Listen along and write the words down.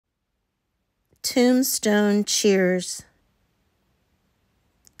Tombstone cheers.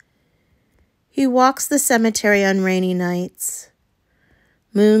 He walks the cemetery on rainy nights.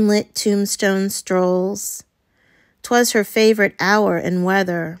 Moonlit Tombstone strolls. 'Twas her favorite hour and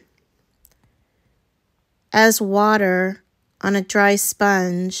weather. As water on a dry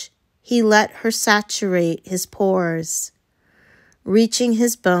sponge, he let her saturate his pores, reaching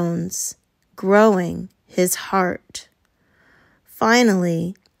his bones, growing his heart.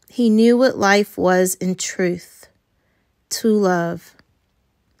 Finally, he knew what life was in truth, to love.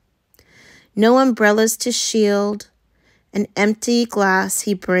 No umbrellas to shield, an empty glass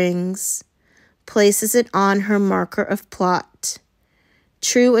he brings, places it on her marker of plot.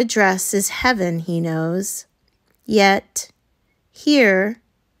 True address is heaven, he knows. Yet, here,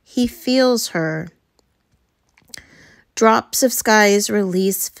 he feels her. Drops of sky's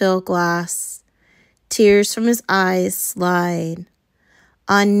release fill glass. Tears from his eyes slide.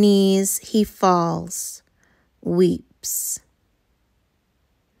 On knees he falls, weeps.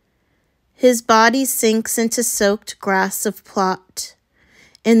 His body sinks into soaked grass of plot.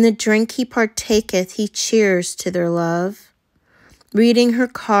 In the drink he partaketh, he cheers to their love, reading her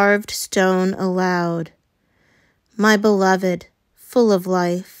carved stone aloud. My beloved, full of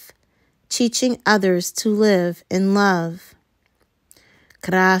life, teaching others to live in love.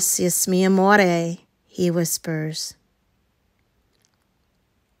 Gracias, mi amore, he whispers.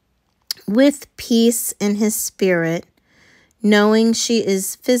 With peace in his spirit, knowing she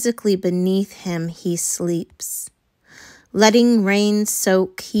is physically beneath him, he sleeps. Letting rain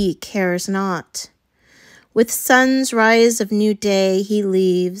soak, he cares not. With sun's rise of new day, he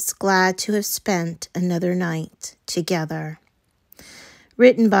leaves, glad to have spent another night together.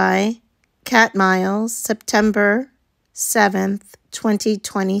 Written by Kat Miles, September 7th,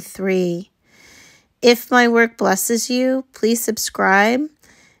 2023. If my work blesses you, please subscribe.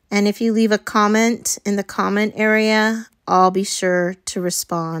 And if you leave a comment in the comment area, I'll be sure to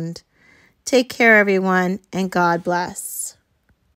respond. Take care, everyone, and God bless.